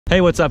Hey,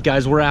 what's up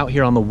guys? We're out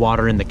here on the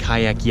water in the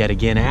kayak yet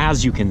again,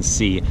 as you can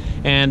see.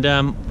 And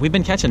we've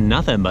been catching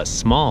nothing but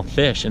small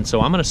fish. And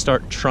so I'm gonna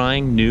start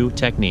trying new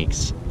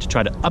techniques to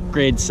try to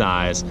upgrade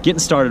size. Getting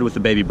started with the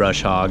baby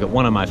brush hog,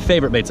 one of my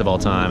favorite baits of all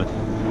time.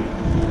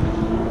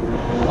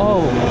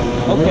 Oh,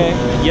 okay,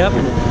 yep,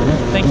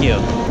 thank you.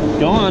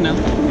 Go on now,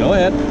 go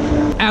ahead.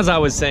 As I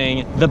was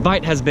saying, the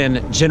bite has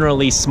been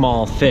generally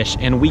small fish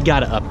and we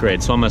gotta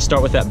upgrade. So I'm gonna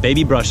start with that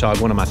baby brush hog,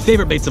 one of my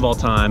favorite baits of all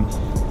time.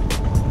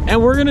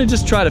 And we're gonna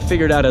just try to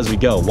figure it out as we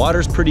go.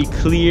 Water's pretty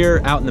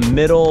clear out in the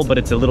middle, but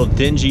it's a little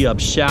dingy up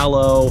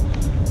shallow.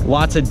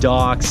 Lots of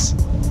docks,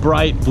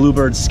 bright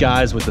bluebird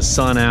skies with the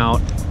sun out.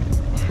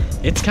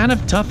 It's kind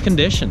of tough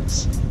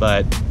conditions,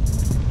 but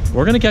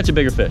we're gonna catch a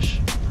bigger fish.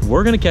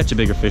 We're gonna catch a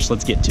bigger fish,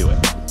 let's get to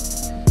it.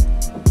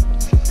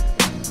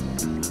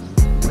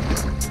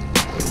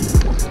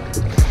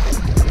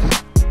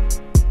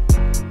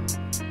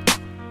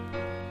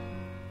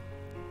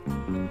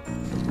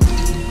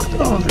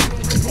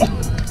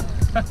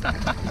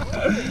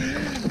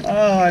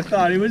 Oh, I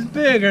thought he was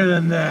bigger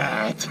than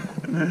that.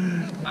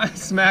 I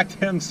smacked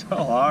him so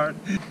hard.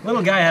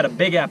 Little guy had a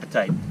big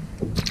appetite.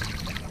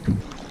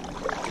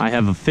 I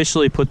have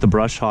officially put the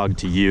brush hog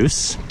to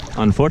use.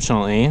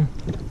 Unfortunately,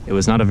 it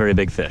was not a very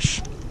big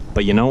fish.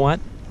 But you know what?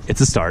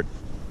 It's a start,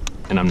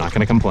 and I'm not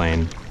gonna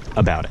complain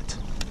about it.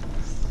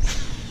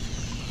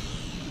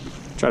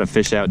 Try to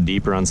fish out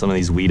deeper on some of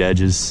these weed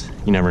edges.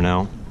 You never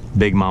know.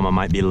 Big mama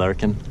might be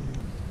lurking.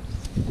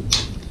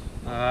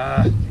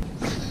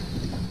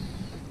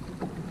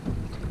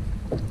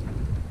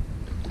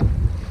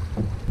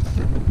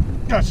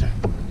 Gotcha.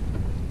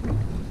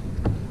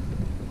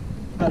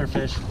 Better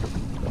fish.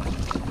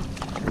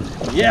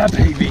 Yeah,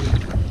 baby.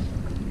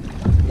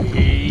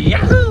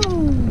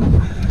 Yahoo!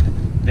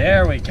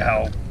 There we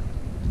go.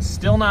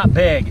 Still not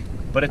big,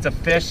 but it's a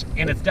fish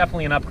and it's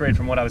definitely an upgrade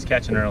from what I was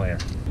catching earlier.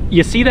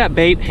 You see that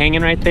bait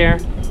hanging right there?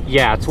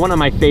 Yeah, it's one of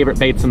my favorite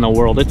baits in the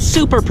world. It's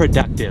super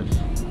productive.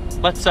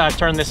 Let's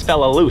turn this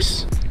fella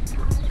loose.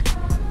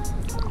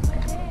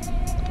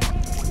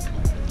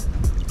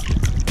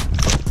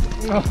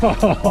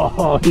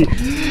 Oh,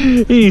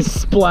 he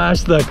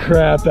splashed the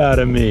crap out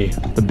of me.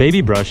 The baby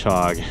brush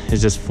hog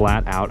is just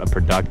flat out a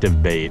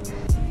productive bait.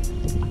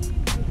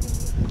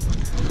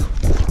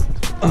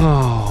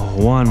 Oh,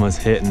 one was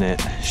hitting it.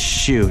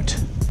 Shoot.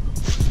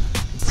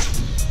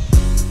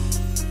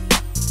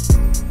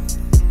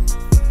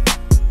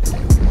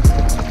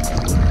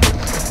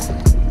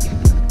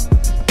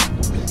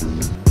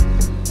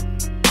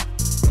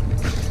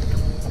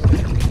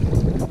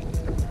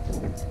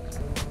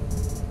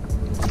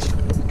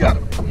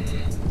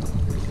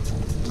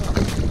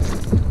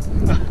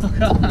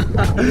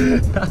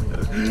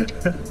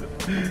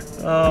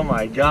 Oh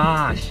my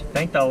gosh,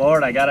 thank the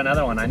Lord I got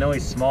another one. I know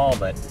he's small,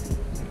 but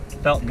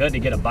felt good to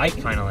get a bite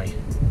finally.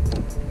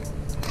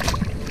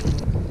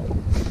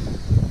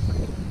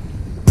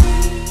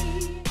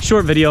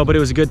 Short video, but it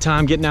was a good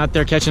time getting out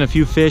there catching a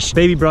few fish.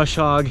 Baby brush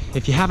hog,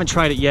 if you haven't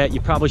tried it yet,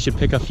 you probably should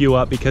pick a few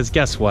up because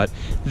guess what?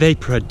 They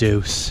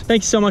produce.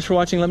 Thank you so much for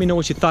watching. Let me know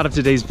what you thought of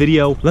today's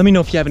video. Let me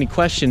know if you have any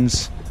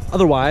questions.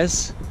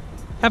 Otherwise,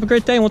 have a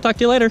great day and we'll talk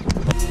to you later.